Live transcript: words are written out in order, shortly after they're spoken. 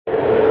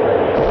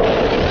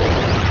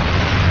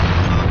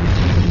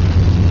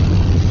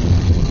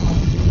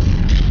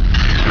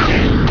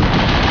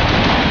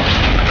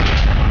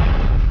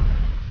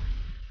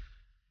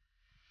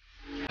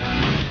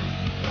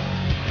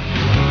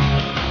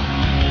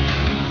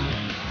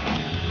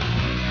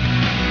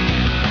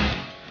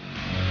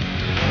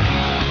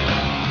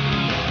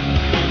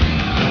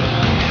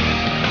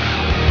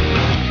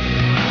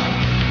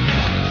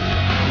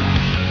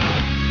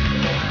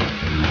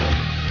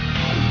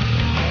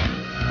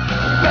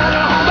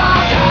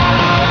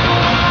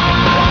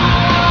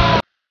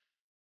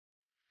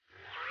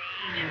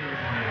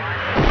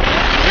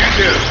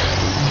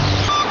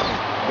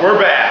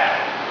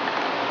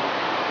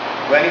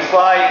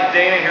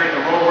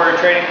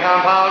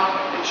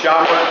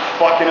Chautauqua,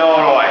 fucking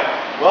Illinois.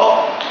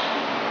 Well,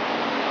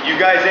 you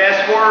guys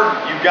asked for her,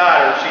 you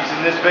got her. She's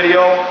in this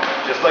video,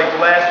 just like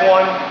the last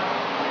one.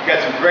 We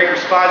got some great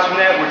response from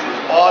that, which was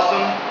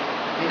awesome.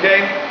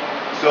 Okay,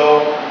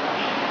 so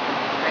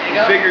we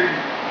figured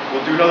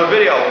we'll do another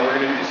video. We're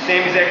gonna do the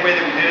same exact way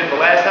that we did it the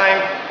last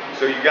time.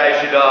 So you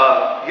guys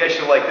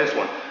should like this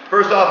one.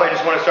 First off, I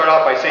just want to start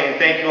off by saying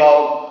thank you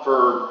all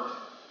for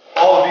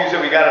all the views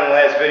that we got on the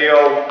last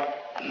video.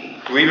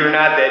 Believe it or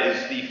not, that is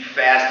the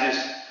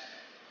fastest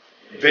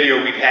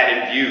video we've had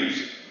in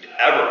views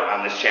ever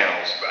on this channel,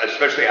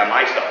 especially on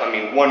my stuff. I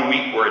mean, 1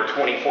 week we're at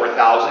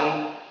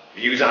 24,000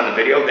 views on the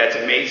video. That's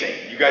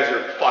amazing. You guys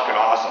are fucking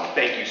awesome.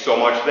 Thank you so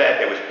much for that.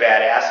 That was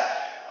badass.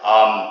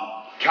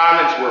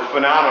 Comments were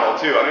phenomenal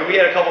too. I mean, we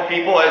had a couple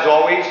people, as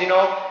always, you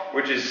know,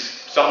 which is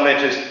something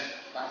that just...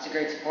 Lots of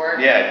great support.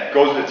 Yeah, it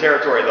goes with the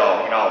territory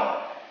though, you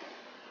know.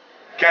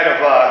 Kind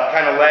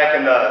of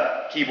lacking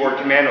the keyboard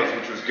commandos,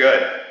 which was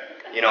good,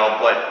 you know,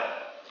 but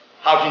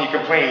how can you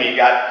complain when you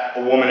got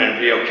a woman in a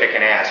video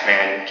kicking ass,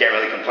 man? You can't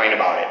really complain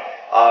about it.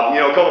 You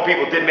know, a couple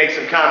people did make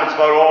some comments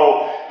about,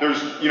 oh,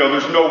 there's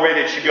no way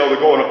that she'd be able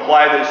to go and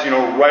apply this, you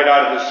know, right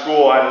out of the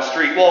school on the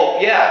street.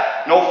 Well,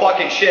 yeah, no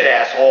fucking shit,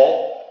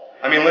 asshole.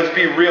 I mean, let's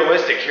be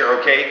realistic here,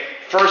 okay?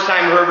 First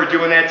time her ever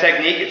doing that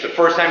technique, it's the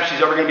first time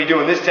she's ever going to be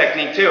doing this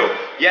technique too.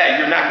 Yeah,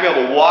 you're not going to be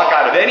able to walk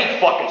out of any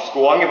fucking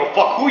school, I don't give a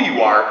fuck who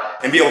you are,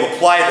 and be able to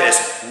apply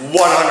this 100%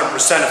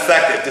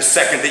 effective the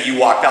second that you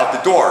walked out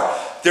the door.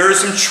 There is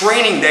some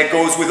training that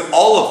goes with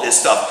all of this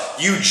stuff.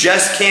 You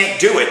just can't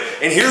do it.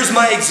 And here's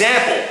my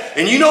example.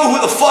 And you know who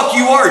the fuck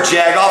you are,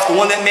 Jagoff, the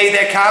one that made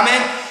that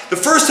comment? The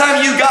first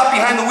time you got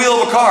behind the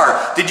wheel of a car,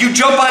 did you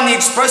jump on the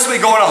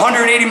expressway going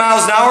 180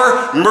 miles an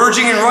hour,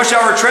 merging in rush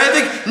hour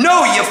traffic?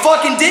 No, you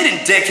fucking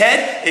didn't,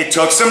 dickhead. It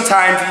took some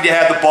time for you to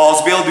have the balls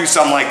to be able to do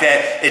something like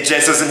that. It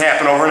just doesn't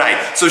happen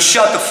overnight. So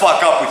shut the fuck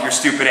up with your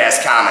stupid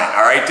ass comment,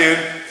 all right, dude?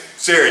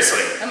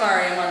 Seriously. I'm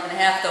already a month and a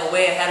half, though,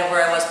 way ahead of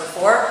where I was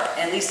before,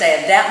 and at least I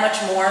have that much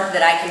more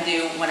that I can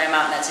do when I'm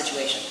out in that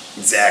situation.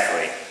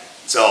 Exactly.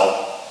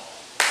 So,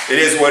 it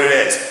is what it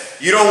is.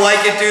 You don't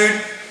like it,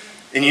 dude?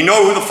 And you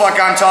know who the fuck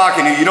I'm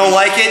talking to. You don't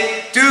like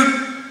it? Dude,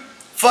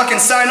 fucking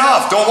sign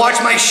off. Don't watch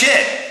my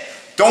shit.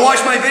 Don't watch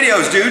my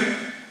videos, dude.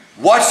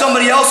 Watch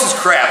somebody else's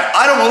crap.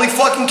 I don't really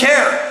fucking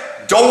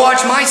care. Don't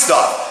watch my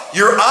stuff.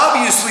 You're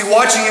obviously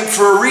watching it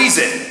for a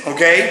reason,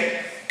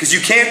 okay? Because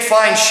you can't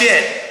find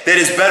shit that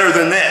is better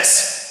than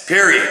this.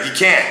 Period. You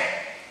can't.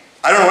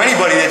 I don't know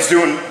anybody that's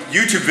doing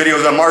YouTube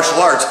videos on martial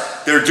arts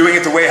that are doing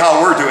it the way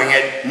how we're doing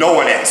it. No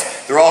one is.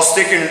 They're all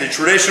sticking to the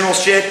traditional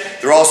shit.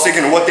 They're all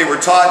sticking to what they were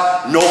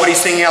taught.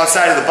 Nobody's thinking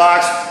outside of the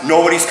box.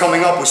 Nobody's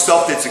coming up with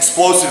stuff that's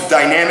explosive,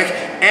 dynamic,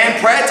 and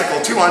practical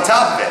too on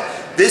top of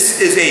it.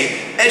 This is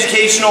a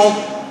educational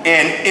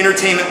and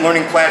entertainment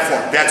learning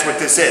platform. That's what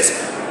this is.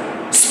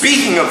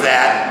 Speaking of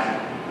that,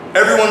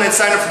 everyone that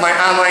signed up for my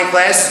online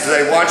classes,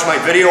 that I launched my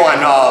video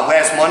on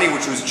last Monday,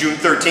 which was June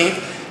 13th,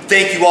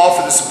 thank you all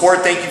for the support.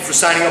 Thank you for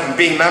signing up and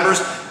being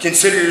members.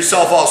 Consider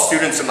yourself all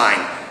students of mine.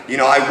 You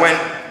know, I went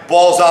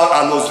balls out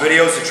on those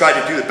videos to try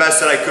to do the best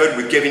that I could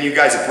with giving you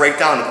guys a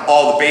breakdown of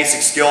all the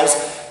basic skills.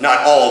 Not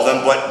all of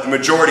them, but the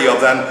majority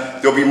of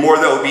them. There'll be more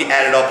that will be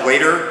added up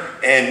later,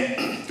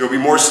 and there'll be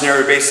more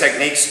scenario-based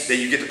techniques that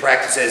you get to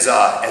practice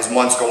as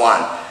months go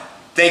on.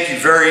 Thank you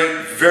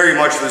very, very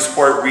much for the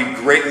support. We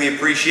greatly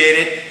appreciate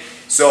it.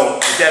 So,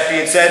 with that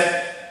being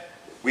said,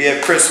 we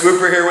have Chris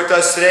Looper here with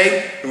us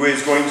today, who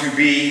is going to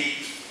be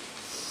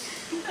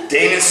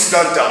Dana's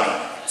stunt dummy.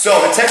 So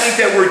the technique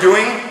that we're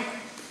doing,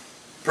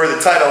 per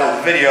the title of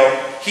the video,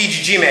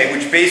 HIJI SHIME,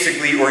 which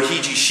basically, or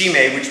HIJI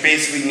SHIME, which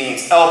basically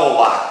means elbow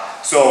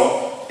lock.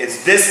 So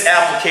it's this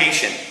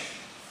application,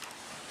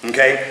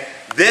 okay?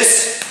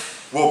 This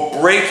will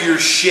break your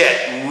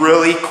shit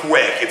really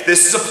quick. If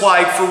this is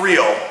applied for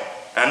real,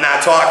 I'm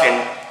not talking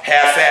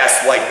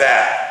half-assed like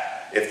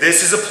that. If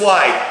this is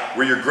applied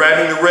where you're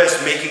grabbing the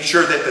wrist, making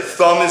sure that the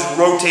thumb is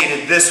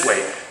rotated this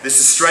way, this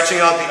is stretching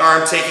out the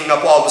arm, taking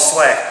up all the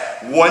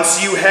slack.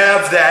 Once you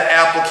have that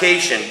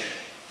application,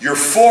 your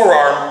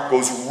forearm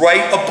goes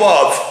right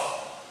above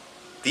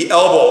the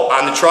elbow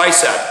on the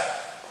tricep.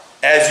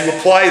 As you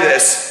apply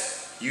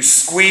this, you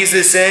squeeze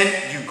this in,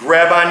 you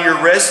grab on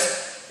your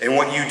wrist, and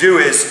what you do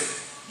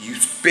is you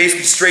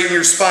basically straighten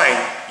your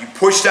spine. You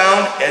push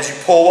down as you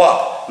pull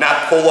up.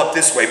 Not pull up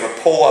this way, but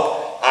pull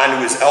up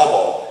onto his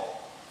elbow.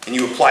 And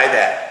you apply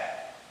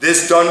that.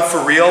 This done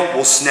for real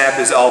will snap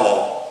his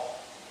elbow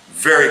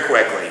very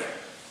quickly.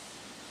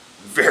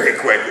 Very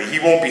quickly. He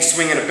won't be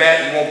swinging a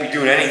bat, he won't be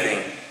doing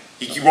anything.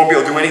 He won't be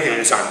able to do anything in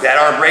his arm. That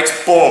arm breaks,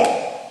 boom.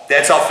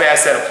 That's how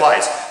fast that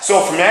applies.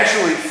 So from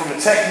the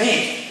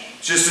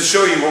technique, just to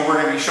show you what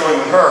we're going to be showing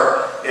with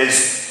her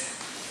is,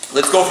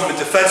 let's go from a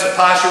defensive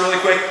posture really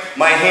quick.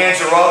 My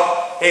hands are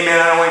up. Hey man,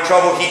 I don't want any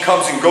trouble. He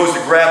comes and goes to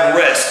grab a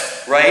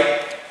wrist,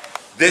 right?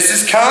 This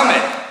is common,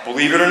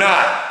 believe it or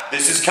not.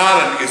 This is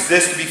common because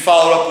this can be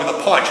followed up with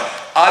a punch.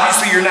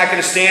 Obviously, you're not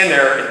going to stand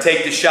there and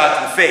take the shot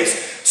to the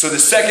face. So the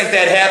second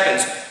that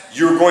happens,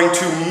 you're going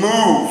to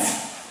move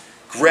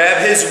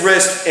grab his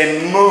wrist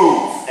and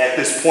move at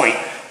this point.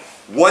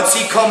 Once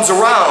he comes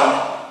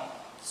around,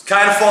 it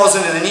kind of falls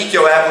into the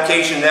Nikyo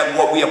application that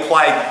what we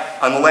applied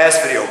on the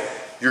last video.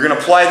 You're gonna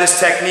apply this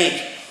technique.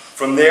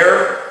 From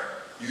there,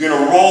 you're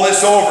gonna roll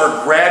this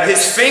over, grab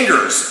his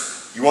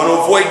fingers. You wanna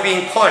avoid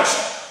being punched.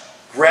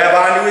 Grab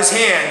onto his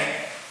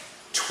hand,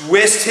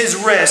 twist his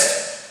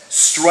wrist,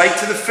 strike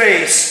to the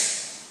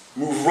face,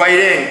 move right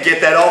in, get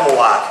that elbow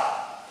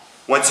lock.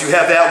 Once you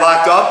have that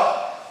locked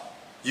up,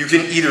 you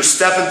can either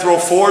step and throw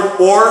forward,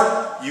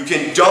 or you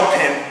can dump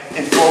him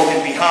and throw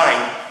him behind,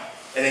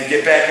 and then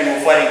get back into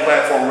a fighting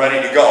platform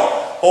ready to go.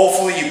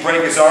 Hopefully you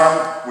break his arm,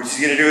 which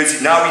he's gonna do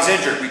is, now he's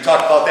injured. We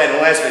talked about that in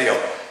the last video.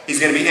 He's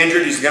gonna be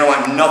injured, he's gonna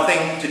want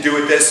nothing to do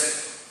with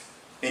this,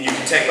 and you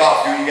can take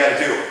off, do what you gotta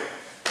do.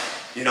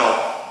 You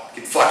know,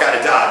 get the fuck out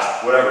of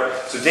Dodge, whatever.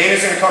 So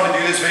Dana's gonna come and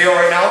do this video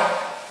right now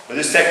with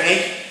this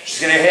technique.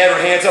 She's gonna have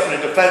her hands up in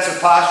a defensive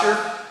posture.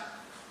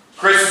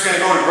 Chris is gonna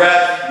go to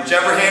grab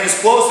whichever hand is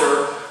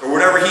closer, or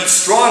whatever he's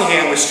strong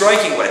hand was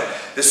striking with.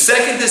 The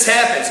second this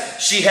happens,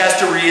 she has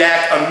to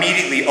react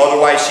immediately,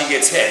 otherwise she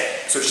gets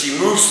hit. So she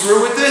moves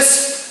through with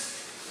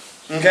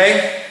this,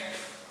 okay?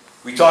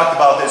 We talked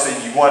about this,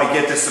 and you want to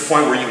get this to the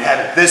point where you have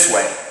it this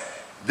way.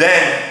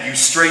 Then you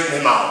straighten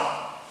him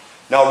out.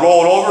 Now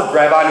roll it over,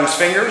 grab onto his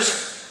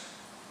fingers.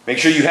 Make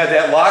sure you have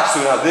that lock,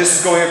 so now this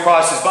is going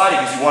across his body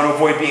because you want to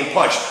avoid being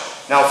punched.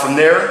 Now from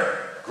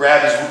there,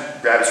 grab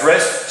his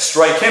wrist,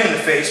 strike him in the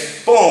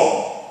face,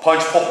 boom,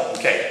 punch, pull,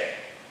 okay.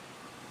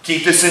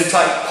 Keep this in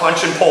tight,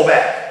 punch and pull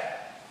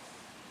back.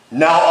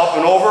 Now up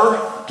and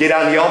over, get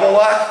on the elbow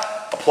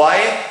lock, apply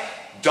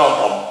it, dump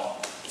him.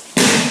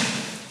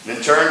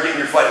 Then turn, get in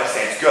your fighting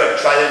stance. Good,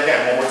 try that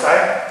again, one more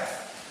time.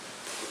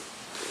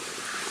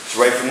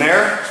 So right from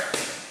there,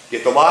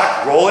 get the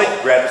lock, roll it,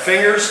 grab the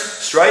fingers,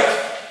 strike.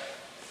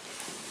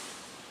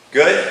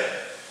 Good,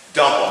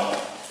 dump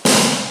them.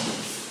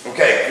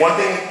 Okay,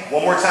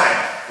 one more time.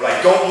 What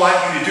I don't want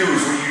you to do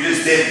is what you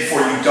just did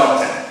before you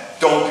dumped him.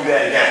 Don't do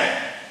that again.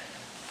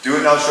 Do it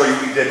and I'll show you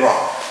what you did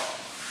wrong.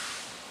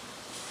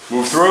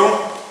 Move through.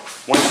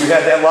 Once you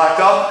have that locked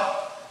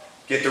up,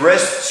 get the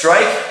wrist,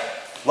 strike,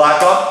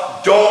 lock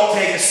up. Don't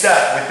take a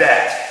step with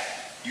that.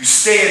 You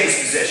stay in this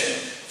position.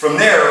 From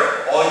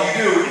there, all you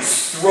do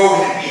is throw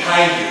him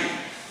behind you.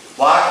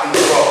 Lock and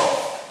throw.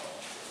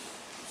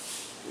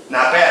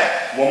 Not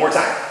bad. One more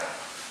time.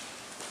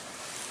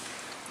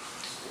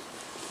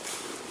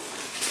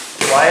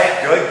 Apply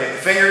it. Good. Get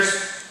the fingers.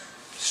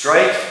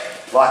 Strike.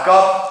 Lock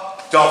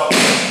up. Dump.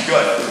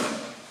 Good.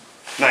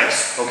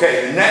 Nice.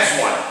 Okay, the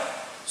next one.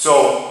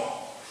 So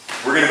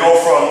we're going to go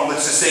from,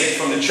 let's just say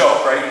from the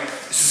choke, right?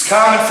 This is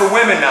common for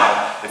women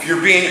now. If you're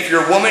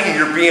a woman and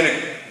you're being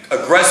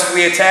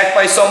aggressively attacked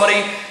by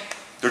somebody,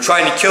 they're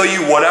trying to kill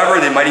you, whatever,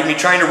 they might even be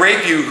trying to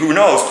rape you, who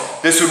knows.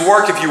 This would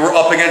work if you were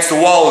up against the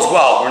wall as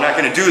well. We're not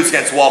going to do this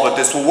against the wall, but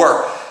this will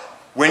work.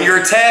 When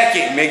you're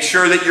attacking, make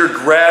sure that you're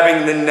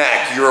grabbing the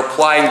neck, you're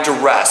applying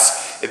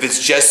duress. If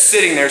it's just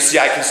sitting there, see,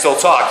 I can still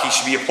talk. He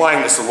should be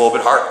applying this a little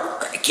bit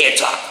harder. I can't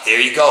talk. There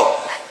you go.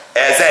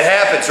 As that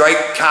happens, right,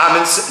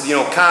 common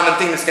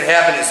thing that's going to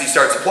happen is he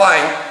starts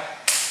applying.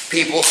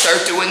 People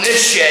start doing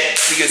this shit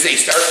because they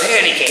start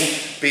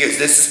panicking because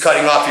this is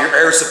cutting off your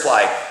air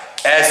supply.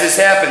 As this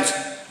happens,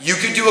 you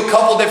could do a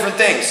couple different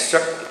things. You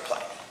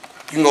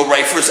can go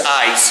right for his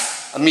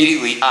eyes,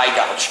 immediately eye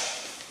gouge.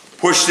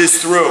 Push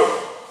this through.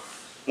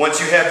 Once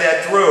you have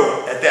that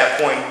through, at that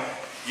point,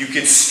 you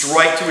can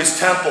strike to his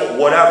temple,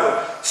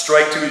 whatever.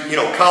 Strike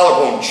to,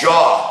 collarbone,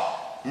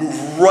 jaw.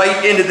 Move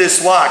right into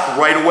this lock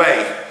right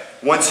away.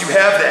 Once you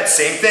have that,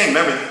 same thing.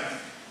 Remember,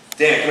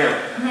 Dana, come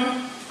here.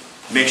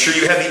 Mm-hmm. Make sure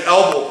you have the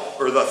elbow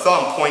or the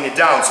thumb pointed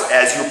down. So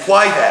as you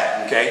apply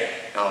that, okay,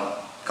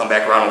 come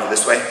back around over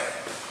this way.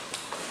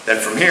 Then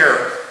from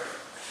here,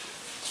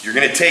 you're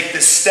going to take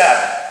this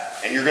step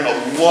and you're going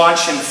to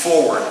launch him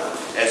forward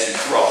as you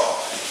throw.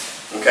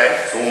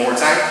 Okay, so one more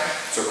time.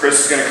 So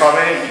Chris is going to come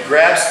in, he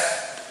grabs.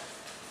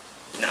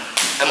 Now,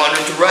 I'm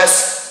under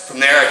duress. From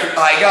there, I can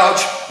eye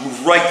gouge,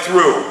 move right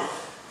through.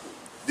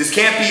 This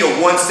can't be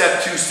a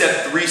one-step,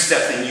 two-step,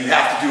 three-step thing. You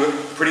have to do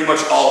it pretty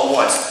much all at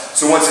once.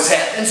 So once this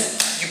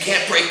happens, you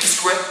can't break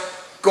this grip.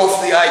 Go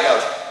for the eye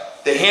gouge.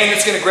 The hand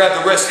that's going to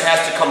grab the wrist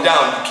has to come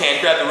down. You can't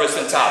grab the wrist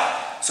on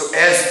top. So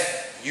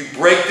as you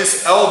break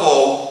this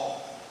elbow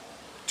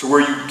to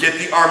where you get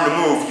the arm to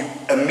move,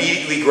 you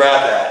immediately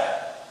grab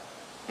that.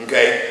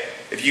 Okay?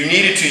 If you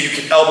needed to, you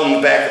can elbow in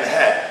the back of the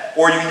head.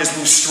 Or you can just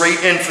move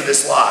straight in for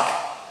this lock.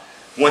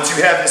 Once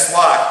you have this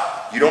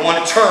lock, you don't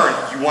want to turn.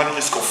 You want to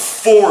just go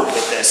forward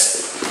with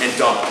this and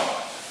dump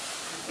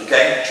it.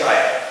 Okay? Try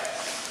it.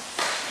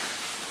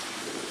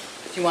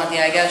 Do you want the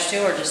eye gouge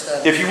too, or just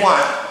the... If you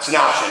want, it's an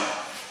option.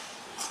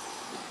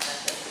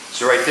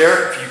 So right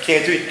there, if you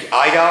can't do it,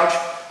 eye gouge,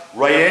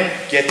 right in,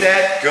 get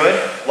that, good,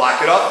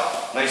 lock it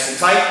up, nice and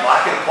tight,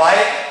 lock it, apply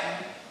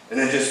it, and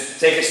then just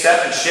take a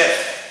step and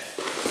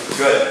shift.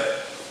 Good.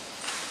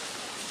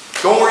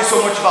 Don't worry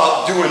so much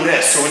about doing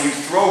this. So when you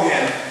throw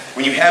him,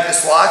 when you have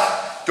this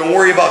lock, don't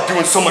worry about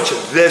doing so much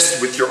of this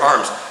with your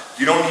arms.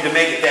 You don't need to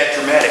make it that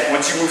dramatic.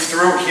 Once you move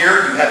through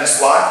here, you have this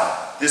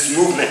lock, this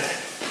movement.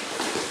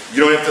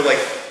 You don't have to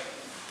like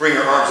bring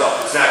your arms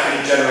up. It's not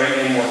going to generate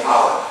any more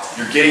power.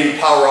 You're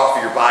getting power off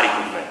of your body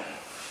movement.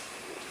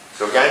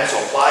 So again, so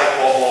apply,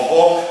 boom, boom,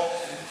 boom.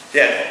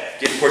 Then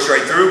get pushed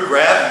right through,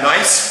 grab,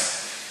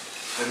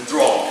 nice, and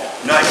throw.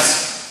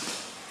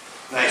 Nice.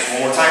 Nice,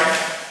 one more time.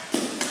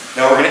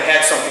 Now we're going to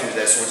add something to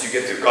this once you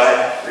get through. Go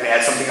ahead, we're going to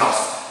add something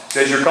else.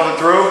 So as you're coming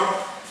through,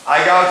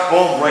 eye gouge,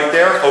 boom, right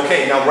there.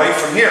 Okay, now right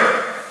from here,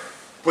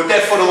 put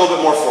that foot a little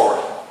bit more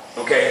forward.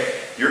 Okay,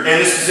 you're in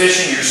this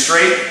position, you're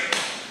straight.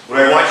 What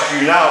I want you to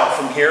do now,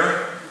 from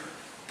here,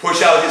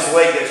 push out his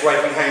leg that's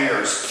right behind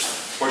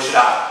yours. Push it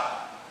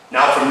out.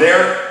 Now from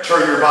there,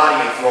 turn your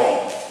body and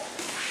throw him.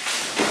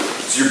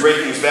 So you're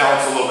breaking his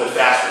balance a little bit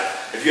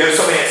faster. If you have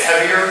somebody that's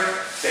heavier,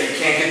 that you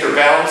can't get their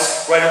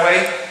balance right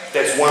away,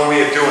 that's one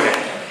way of doing it.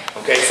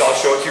 Okay, so I'll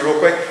show it to you real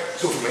quick.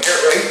 So from here,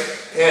 right,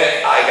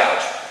 and eye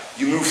gouge.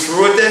 You move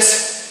through with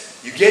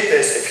this, you get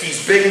this. If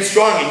he's big and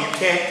strong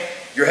and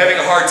you're having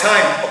a hard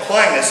time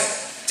applying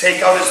this,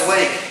 take out his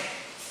leg.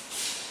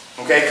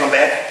 Okay, come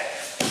back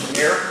from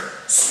here,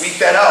 sweep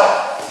that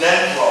out,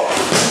 then throw.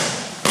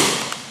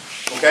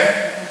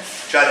 Okay,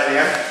 try that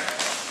again.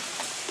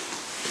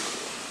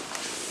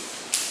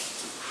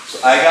 So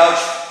eye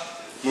gouge,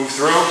 move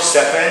through,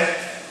 step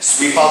in,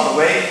 sweep out the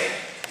leg,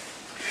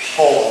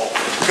 hold.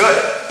 Good,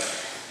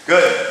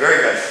 good,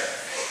 very good.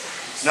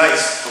 It's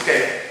nice.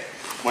 Okay,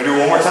 want to do it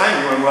one more time?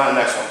 Or you want to move on to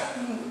the next one?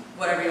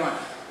 Whatever you want.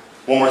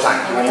 One more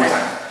time. One more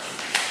time.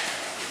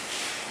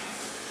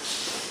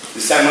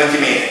 This time like you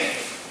mean it.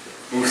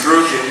 Move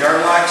through, get the arm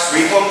lock,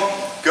 sweep them.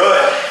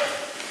 Good.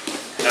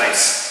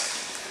 Nice.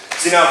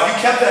 See now, if you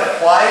kept that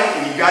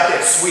applied and you got that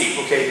sweep,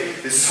 okay,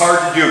 this is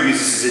hard to do because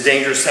this is a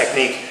dangerous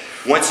technique.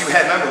 Once you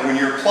have, remember, when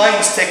you're applying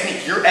this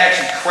technique, you're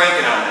actually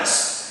cranking on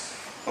this.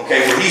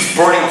 Okay, where he's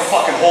burning a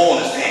fucking hole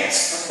in his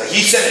pants. Like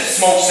he's sending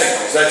smoke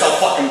signals. That's how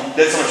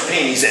much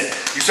pain he's in.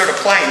 You start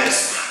applying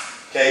this,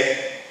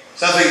 okay?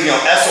 Sounds like,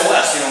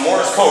 SOS,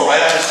 Morse code right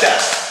on his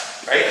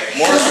chest, right?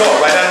 Morse code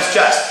right on his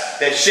chest.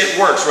 That shit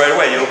works right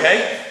away, you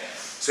okay?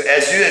 So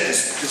as you do that,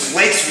 this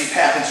leg sweep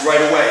happens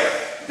right away,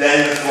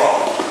 then the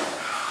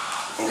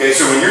throw. Okay,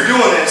 so when you're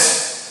doing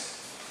this,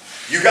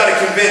 you gotta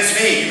convince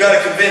me, you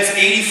gotta convince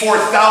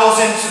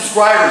 84,000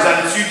 subscribers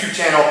on this YouTube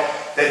channel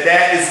that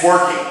that is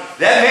working.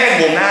 That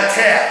man will not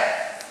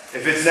tap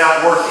if it's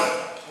not working.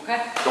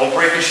 Okay. Don't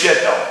break his shit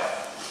though.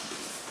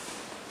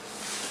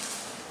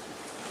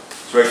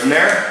 So right from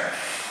there,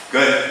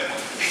 good.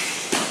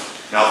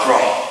 Now throw.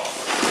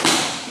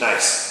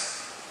 Nice.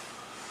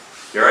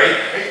 You all right?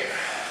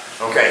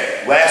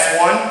 Okay, last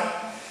one.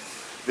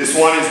 This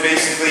one is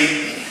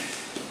basically,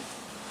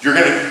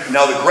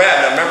 now the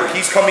grab, now remember,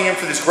 he's coming in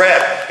for this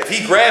grab. If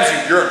he grabs you,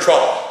 you're in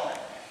trouble.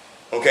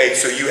 Okay,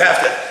 so you have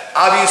to,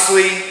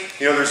 obviously,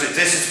 there's a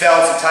distance,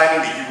 balance, and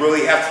timing that you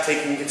really have to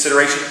take into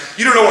consideration.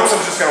 You don't know when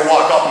someone's just gonna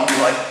walk up and be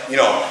like,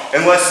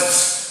 unless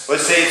it's,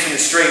 let's say it's an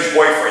estranged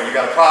boyfriend. You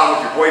got a problem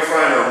with your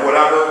boyfriend or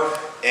whatever,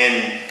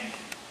 and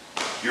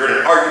you're in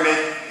an argument,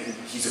 and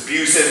he's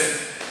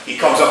abusive, he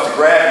comes up to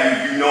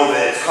grab you, you know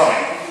that it's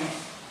coming.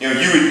 You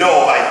would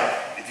know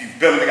if you've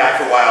been with the guy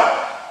for a while,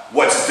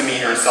 what's his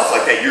demeanor and stuff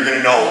like that. You're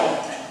gonna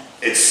know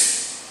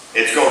it's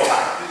go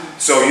time.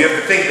 So you have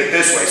to think of it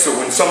this way. So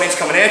when somebody's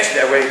coming at you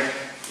that way,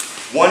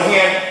 one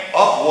hand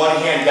up, one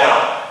hand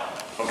down.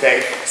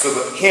 Okay? So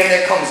the hand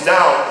that comes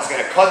down is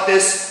gonna cut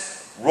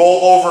this,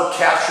 roll over,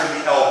 capture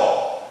the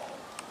elbow.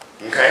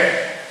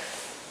 Okay?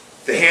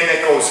 The hand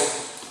that goes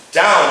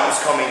down is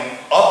coming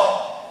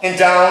up and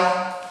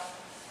down,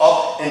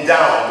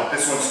 but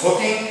this one's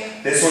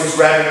hooking, this one's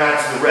grabbing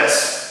onto the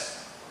wrist.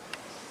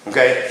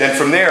 Okay? Then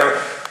from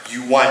there,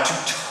 you want to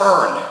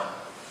turn.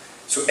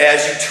 So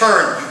as you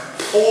turn, you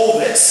pull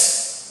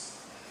this.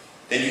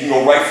 Then you can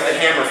go right for the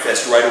hammer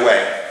fist right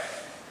away.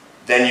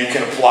 Then you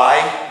can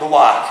apply the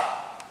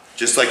lock,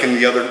 just like in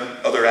the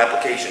other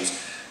applications.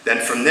 Then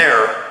from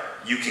there,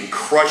 you can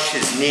crush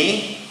his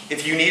knee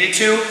if you needed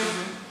to.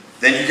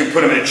 Then you can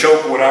put him in a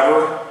choke or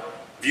whatever.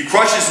 If you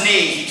crush his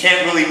knee, he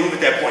can't really move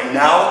at that point.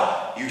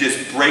 Now, you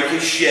just break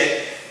his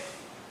shit,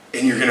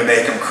 and you're gonna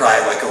make him cry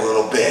like a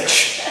little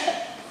bitch.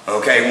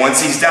 Okay,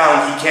 once he's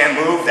down, he can't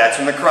move, that's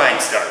when the crying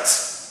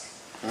starts.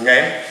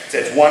 Okay,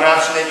 so that's one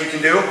option that you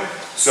can do.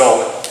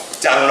 So,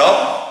 down and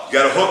up, you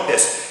gotta hook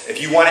this.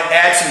 If you wanna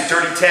add some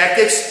dirty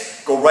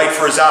tactics, go right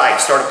for his eye.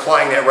 Start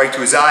applying that right to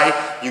his eye.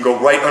 You can go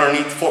right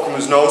underneath the fulcrum of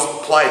his nose,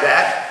 apply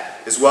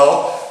that as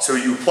well. So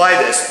you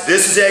apply this.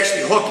 This is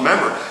actually hooked,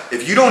 remember.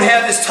 If you don't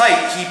have this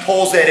tight, he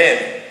pulls that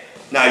in.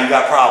 Now you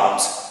got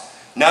problems.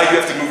 Now you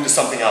have to move to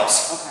something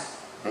else.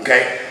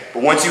 Okay?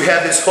 But once you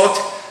have this hooked,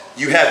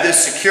 you have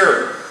this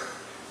secured.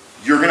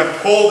 You're gonna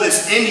pull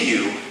this into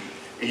you,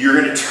 and you're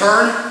gonna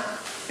turn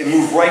and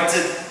move right to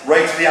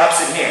the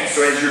opposite hand.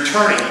 So as you're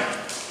turning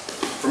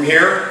from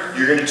here,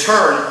 you're gonna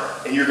turn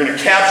and you're gonna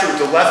capture with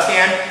the left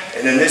hand,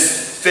 and then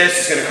this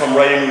fist is gonna come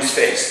right into his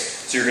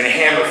face. So you're gonna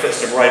hammer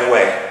fist him right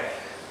away.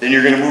 Then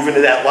you're gonna move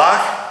into that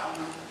lock,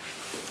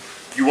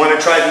 If you want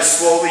to try this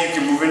slowly, you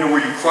can move into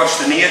where you crush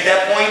the knee at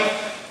that point,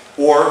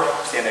 or,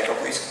 stand back up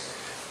please,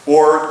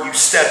 or you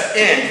step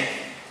in,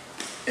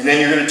 and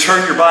then you're going to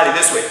turn your body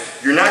this way.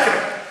 You're not going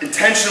to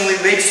intentionally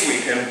leg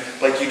sweep him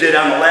like you did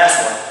on the last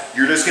one.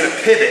 You're just going to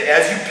pivot.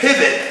 As you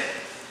pivot,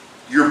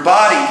 your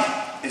body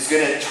is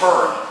going to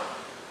turn,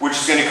 which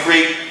is going to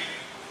create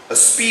a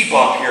speed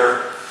bump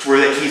here where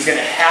that he's going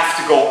to have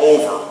to go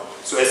over.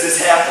 So as this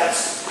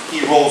happens,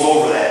 he rolls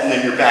over that, and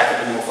then you're back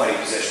up into a fighting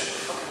position.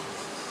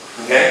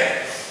 Okay?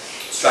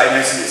 Let's try it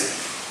nice and easy.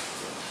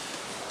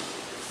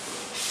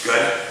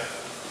 Good.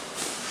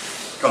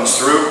 Comes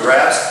through,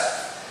 grabs.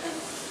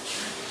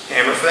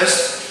 Hammer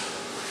fist.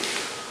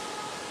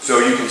 So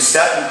you can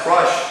step and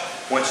crush.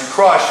 Once you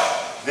crush,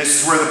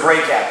 this is where the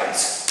break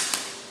happens.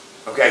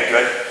 Okay,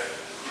 good.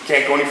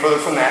 Can't go any further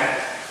from that.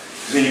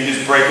 Then you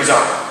just break his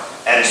arm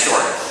at his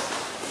sword.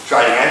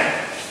 Try it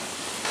again.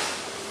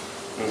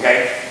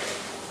 Okay.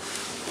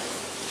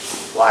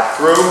 Lock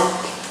through,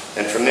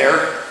 and from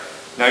there,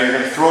 now you're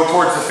going to throw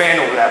towards the fan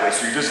over that way.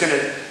 So you're just going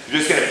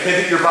to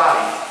pivot your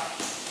body.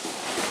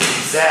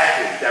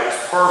 Exactly. That was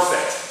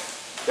perfect.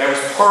 That was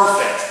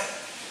perfect.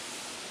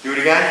 Do it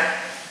again.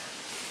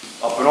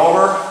 Up and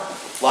over.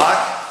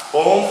 Lock.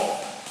 Boom.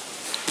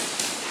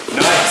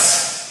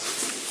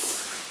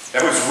 Nice.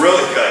 That was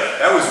really good.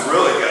 That was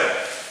really good.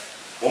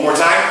 One more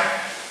time.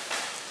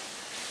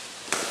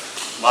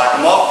 Lock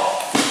them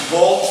up.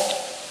 Pull.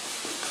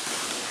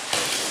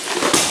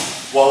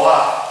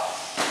 Voila.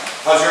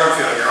 How's your arm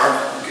feeling? Your arm?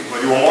 Okay,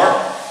 want to do one more?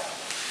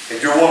 Okay,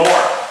 do one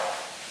more.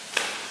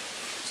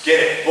 Let's get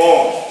it.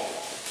 Boom.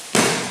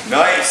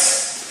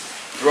 Nice.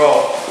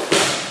 Throw.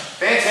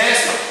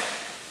 Fantastic.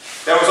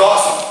 That was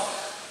awesome.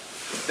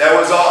 That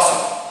was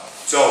awesome.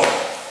 So,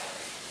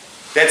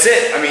 that's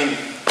it. I mean,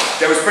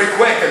 that was pretty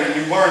quick. I mean,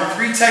 you learned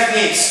 3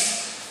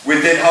 techniques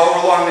within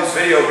however long this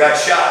video got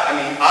shot. I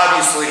mean,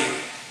 obviously,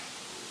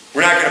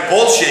 we're not going to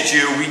bullshit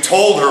you. We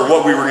told her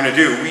what we were going to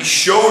do. We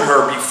showed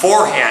her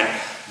beforehand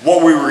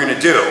what we were going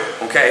to do,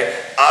 okay?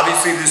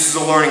 Obviously, this is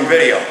a learning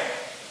video,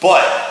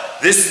 but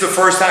this is the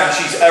first time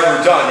she's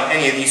ever done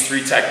any of these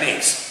 3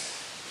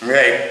 techniques,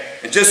 okay?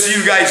 And just so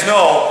you guys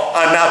know,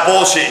 I'm not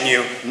bullshitting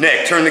you.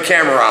 Nick, turn the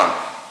camera around.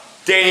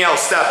 Danielle,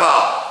 step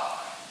out.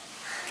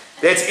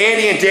 That's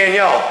Andy and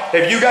Danielle.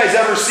 Have you guys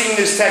ever seen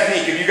this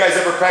technique? Have you guys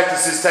ever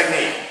practiced this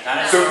technique?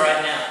 Not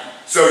right now.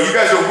 So you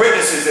guys are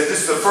witnesses that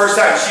this is the first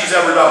time she's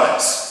ever done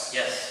this.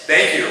 Yes.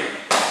 Thank you.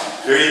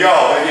 There you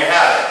go. There you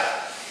have it.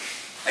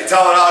 I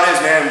tell it how it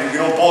is, man. We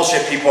don't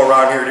bullshit people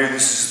around here, dude.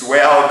 This is the way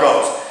how it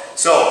goes.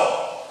 So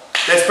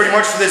that's pretty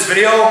much for this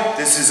video.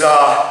 This is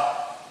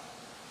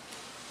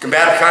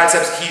Combative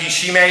Concepts, HIJI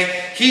SHIME.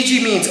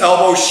 HIJI means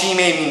elbow, shime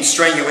means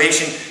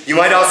strangulation. You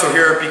might also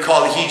hear it be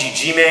called HIJI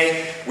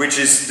SHIME, which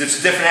is, there's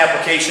a different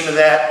application of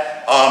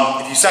that.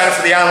 If you sign up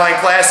for the online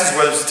classes,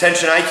 whether it's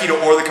Attention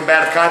Aikido or the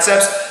Combative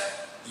Concepts,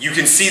 you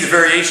can see the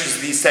variations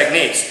of these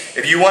techniques.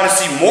 If you want to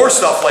see more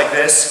stuff like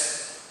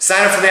this,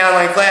 sign up for the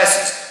online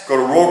classes. Go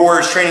to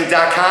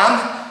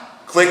roguewarriorstraining.com,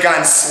 click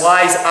on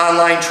Sly's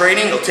online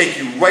training. It'll take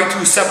you right to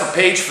a separate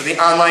page for the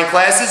online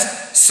classes.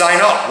 Sign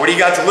up. What do you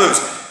got to lose?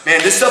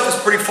 Man, this stuff is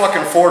pretty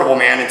fucking affordable,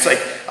 man. It's like,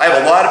 I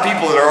have a lot of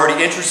people that are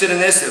already interested in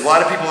this, a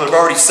lot of people that have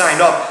already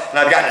signed up, and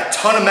I've gotten a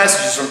ton of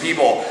messages from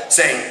people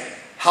saying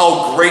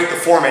how great the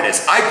format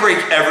is. I break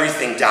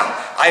everything down.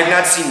 I have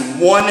not seen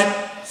one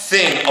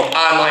thing of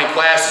online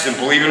classes,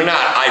 and believe it or not,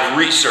 I've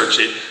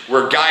researched it,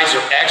 where guys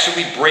are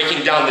actually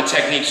breaking down the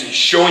techniques and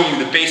showing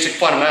you the basic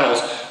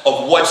fundamentals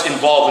of what's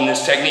involved in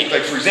this technique.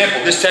 Like for example,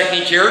 this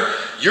technique here,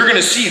 you're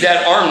gonna see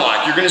that arm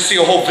lock, you're gonna see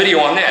a whole video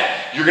on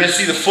that, you're gonna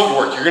see the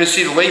footwork, you're gonna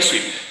see the leg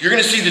sweep, you're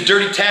gonna see the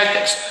dirty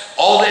tactics.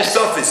 All that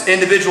stuff is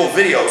individual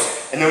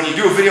videos, and then when you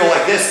do a video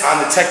like this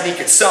on the technique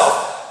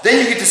itself, then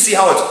you get to see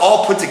how it's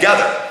all put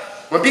together.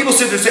 When people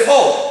sit there and say,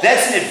 oh,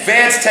 that's an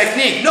advanced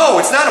technique. No,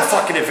 it's not a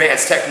fucking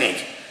advanced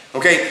technique.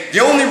 Okay, the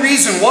only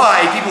reason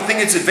why people think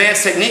it's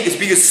advanced technique is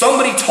because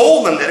somebody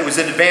told them that it was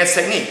an advanced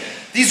technique.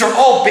 These are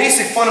all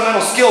basic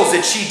fundamental skills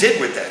that she did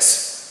with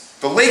this.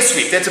 The leg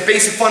sweep, that's a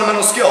basic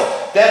fundamental skill.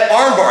 That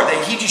arm bar,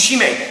 that HIJI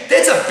SHIME,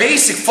 that's a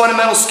basic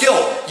fundamental skill.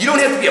 You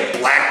don't have to be a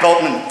black belt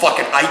in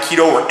fucking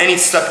Aikido or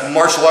any type of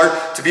martial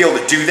art to be able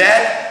to do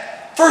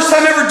that. First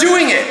time ever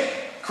doing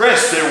it.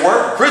 Chris, did it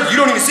work? Chris, you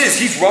don't even see this.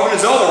 He's rubbing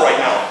his elbow right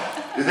now.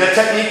 Did that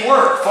technique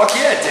work? Fuck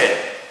yeah, it did.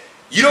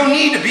 You don't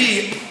need to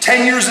be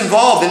 10 years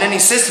involved in any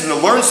system to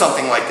learn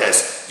something like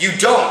this. You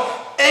don't.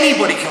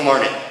 Anybody can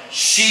learn it.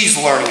 She's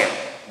learning it.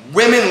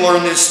 Women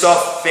learn this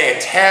stuff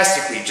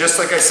fantastically, just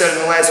like I said in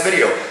the last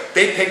video.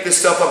 They pick this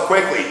stuff up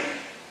quickly.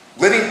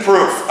 Living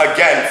proof,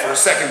 again, for a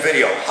second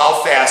video,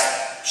 how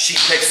fast she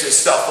picks this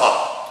stuff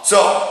up.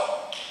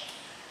 So,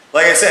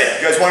 like I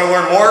said, you guys want to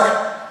learn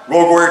more?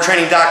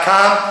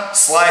 RogueWarriorTraining.com,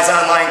 Sly's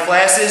online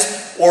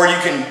classes, or you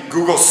can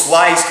Google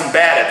Sly's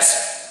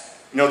Combatives.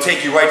 And it'll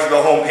take you right to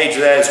the home page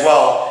of that as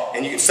well.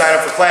 And you can sign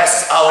up for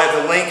classes. I'll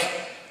have the link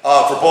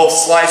for both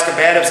Sly's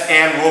Combatives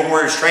and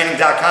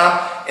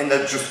RogueWarriorTraining.com in the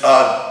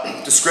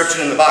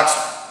description in the box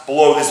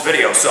below this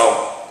video.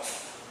 So,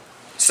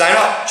 sign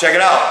up, check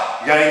it out.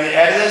 You got anything to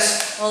add to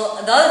this?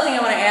 Well, the other thing I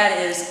want to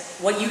add is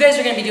what you guys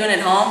are going to be doing at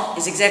home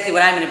is exactly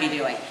what I'm going to be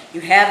doing. You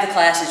have the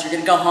classes, you're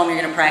going to go home, you're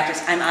going to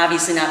practice. I'm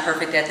obviously not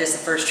perfect at this the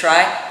first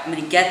try. I'm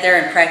going to get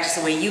there and practice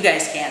the way you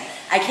guys can.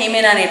 I came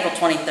in on April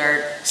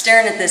 23rd,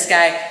 staring at this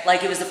guy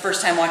like it was the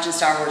first time watching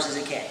Star Wars as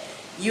a kid.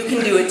 You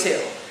can do it too.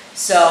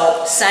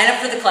 So sign up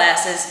for the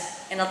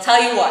classes, and I'll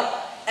tell you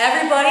what,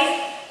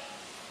 everybody,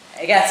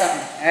 I got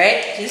something, all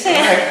right? Just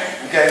hang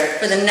on. Okay.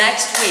 For the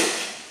next week,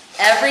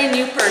 every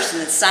new person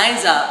that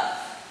signs up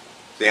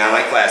the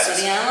online for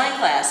classes. the online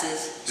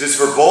classes. Is this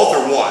for both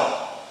or one?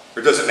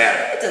 Or does it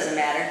matter? It doesn't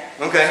matter.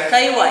 Okay.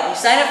 Tell you what, you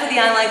sign up for the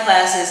online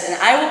classes and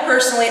I will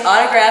personally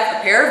autograph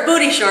a pair of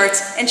booty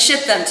shorts and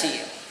ship them to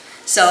you.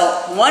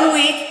 So 1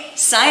 week,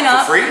 sign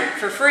up. For free?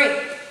 For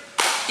free.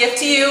 Gift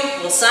to you,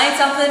 we'll sign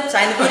something,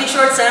 sign the booty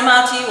shorts, send them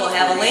out to you. We'll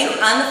have a link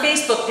on the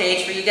Facebook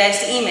page for you guys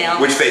to email.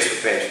 Which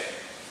Facebook page?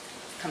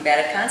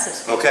 Combative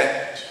Concepts.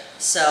 Okay.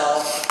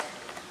 So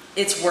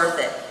it's worth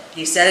it.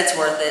 He said it's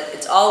worth it.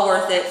 It's all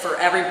worth it for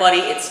everybody.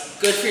 It's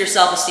good for your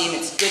self-esteem.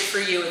 It's good for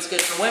you. It's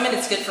good for women.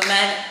 It's good for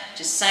men.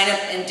 Just sign up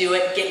and do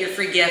it. Get your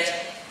free gift.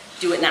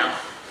 Do it now.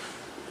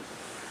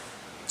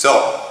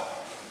 So,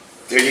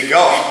 there you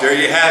go. There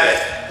you have it.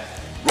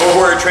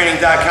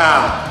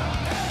 RoadWarriorTraining.com.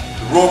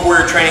 The Road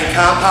Warrior Training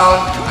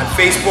Compound on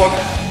Facebook.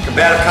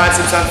 Combative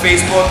Concepts on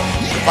Facebook.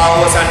 Follow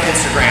us on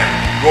Instagram.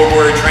 Road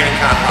Warrior Training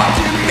Compound.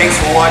 Thanks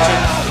for watching.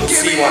 We'll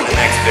see you on the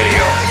next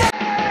video.